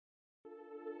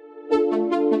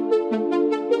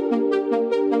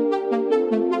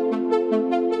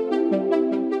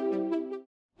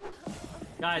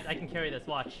Guys, I can carry this.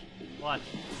 Watch. Watch.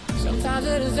 Sometimes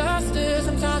a disaster,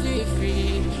 sometimes we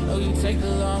free. Oh, you take the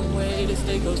long way to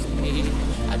stay close to me.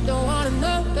 I don't want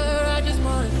another, I just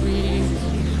want to breathe.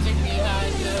 You take me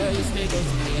higher, you stay close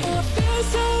to me. Oh, I feel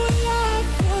so alive,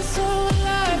 feel so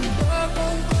alive. The dark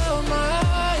won't close my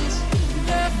eyes.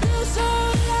 Yeah, I feel so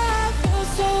alive, feel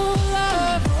so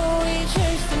alive. Oh, we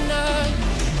chase the night.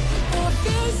 Oh, I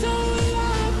feel so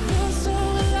alive, feel so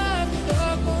alive. The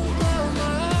dark won't close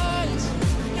my eyes.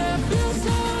 Yeah, I feel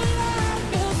so alive,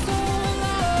 feel so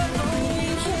alive.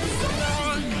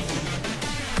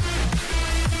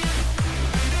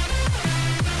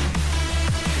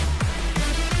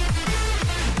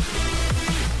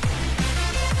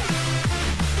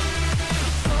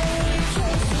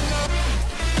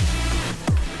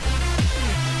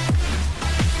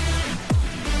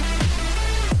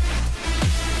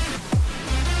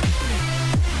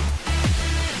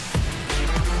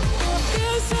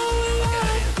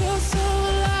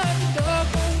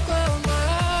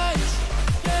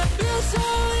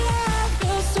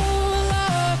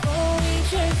 Oh, we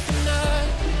chase the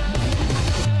night.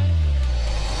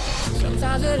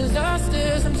 Sometimes a disaster,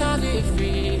 sometimes we're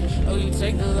free. Oh, you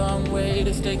take the long way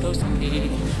to stay close to me.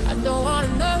 I don't want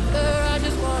another, I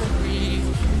just want to breathe.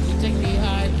 You take me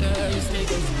higher, you stay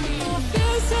close to me. I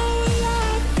feel so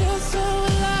alive, feel so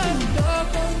alive. The dark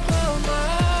won't close my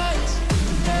eyes.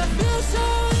 Yeah, I feel so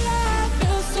alive,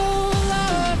 feel so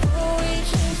alive. Oh, we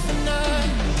chase the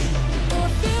night. Oh, I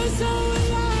feel so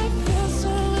alive, feel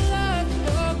so alive. The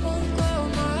dark won't close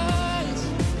my eyes.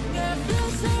 Yeah, I feel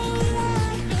so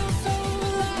alive, feel so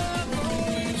alive. Oh,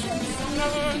 we chase the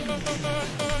night.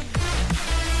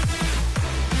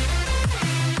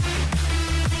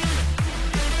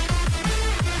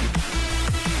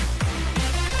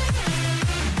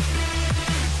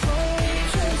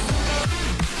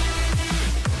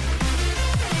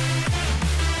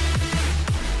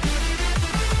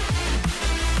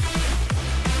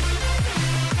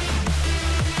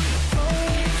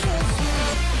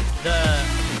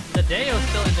 The Deo's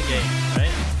still in the game,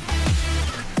 right?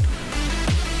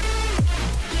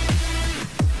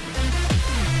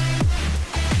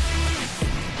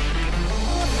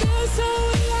 Feel so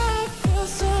alive, feel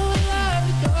so alive.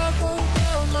 The dark won't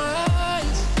close my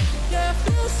eyes. Yeah, I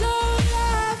feel so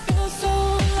alive, feel so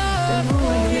alive.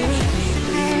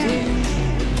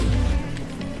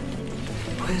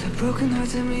 With a broken heart,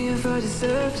 tell me if I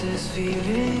deserve this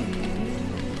feeling.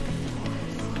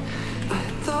 I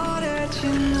thought that you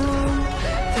know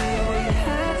that we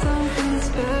had something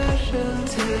special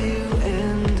till you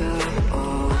end up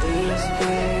all this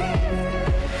way.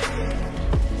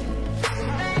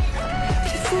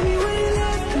 Just tell me when you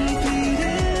left me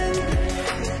bleeding.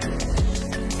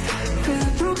 With a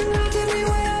broken heart, tell me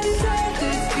why I deserve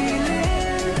this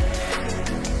feeling.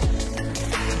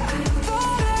 I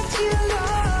thought that you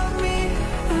loved me,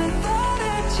 I thought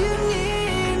that you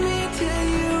need me till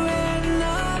you end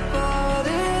up all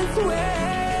this way.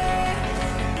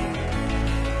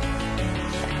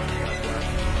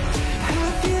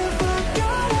 Have you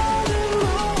forgot all the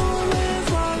moments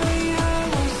while we had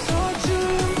was so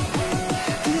true?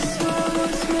 This one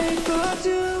was made for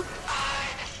two.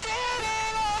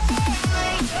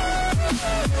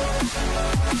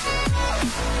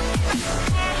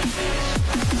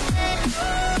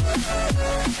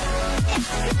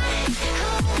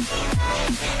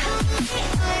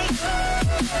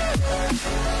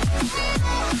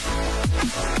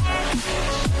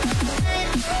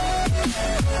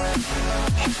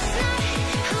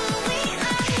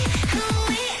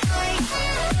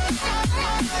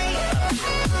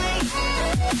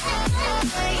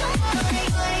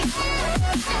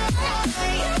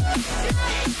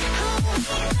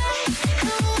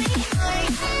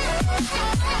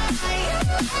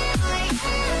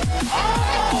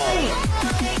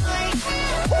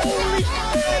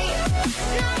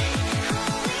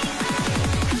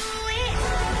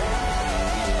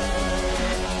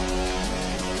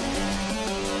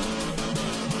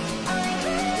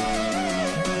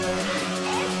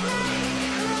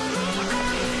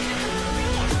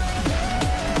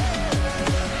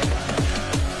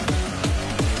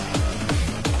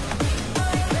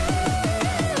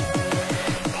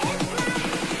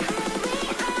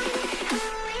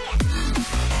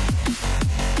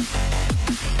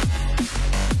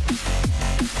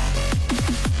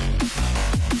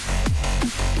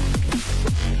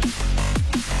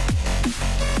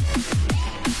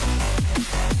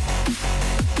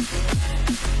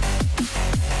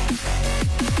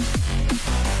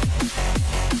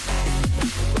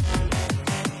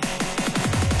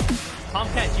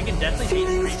 Tomcat, you can definitely beat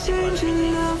 3 people.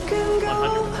 Changing, love can go,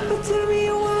 but tell me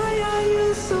why are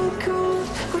you so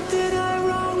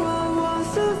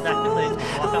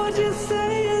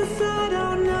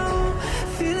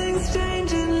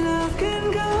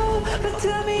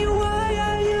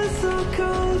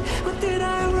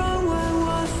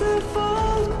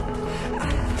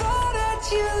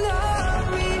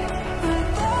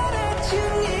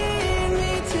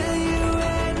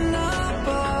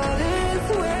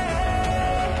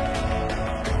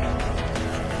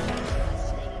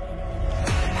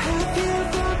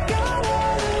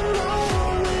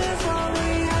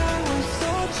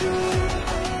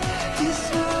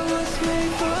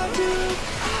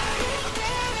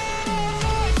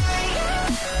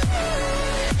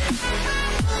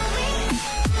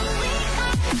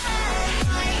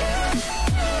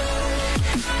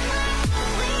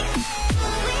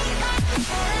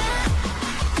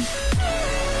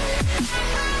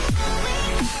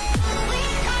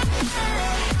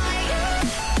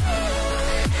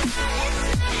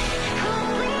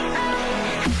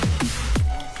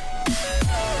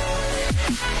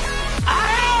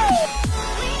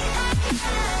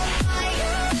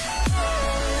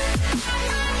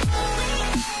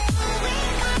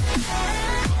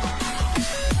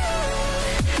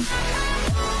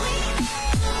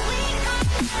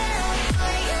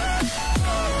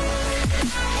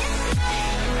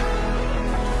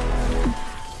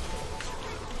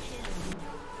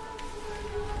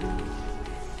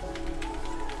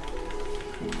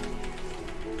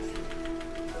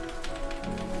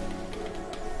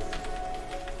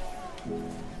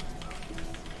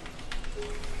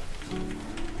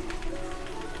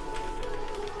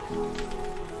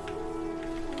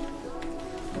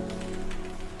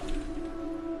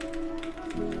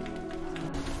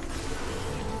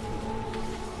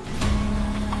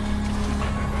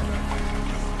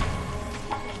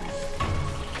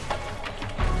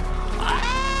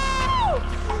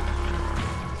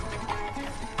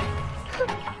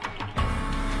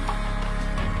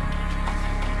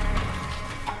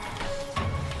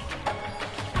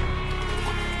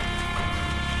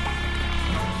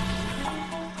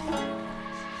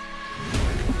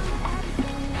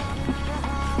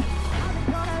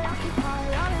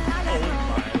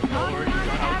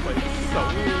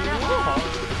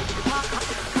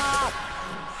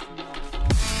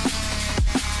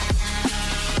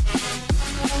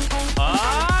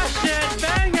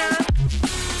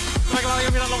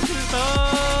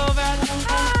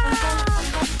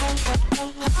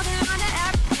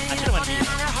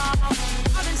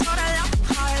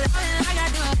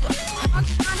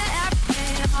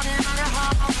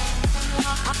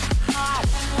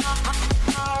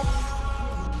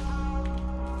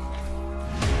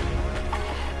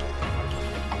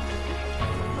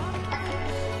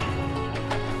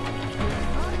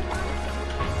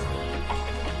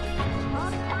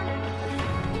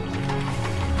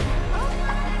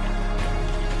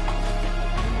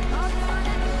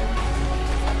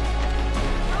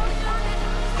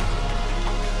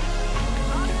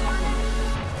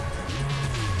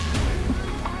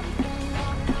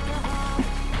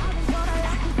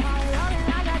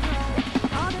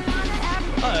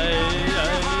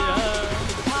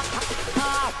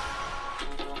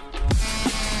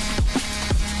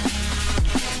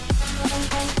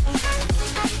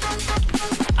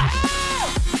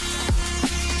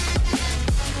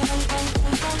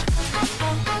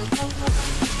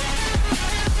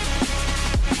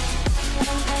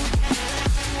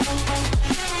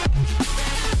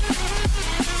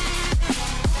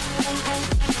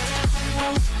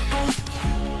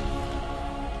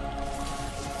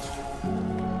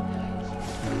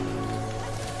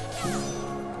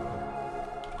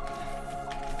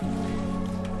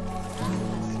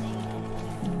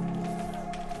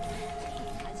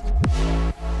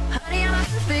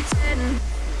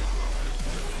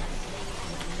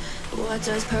What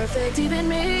does perfect even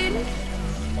mean?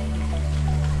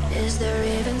 Is there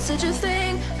even such a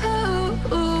thing?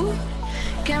 Ooh.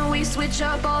 Can we switch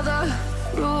up all the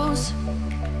rules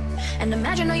and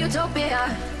imagine a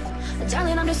utopia?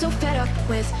 Darling, I'm just so fed up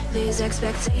with these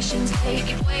expectations. They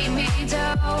keep weighing me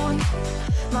down.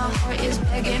 My heart is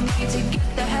begging me to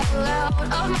get the hell out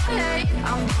of my head.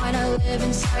 I'm gonna live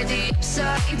inside the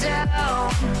upside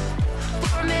down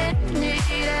for a minute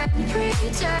and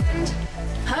pretend,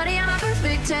 honey, I'm a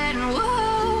perfect 10.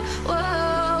 Whoa.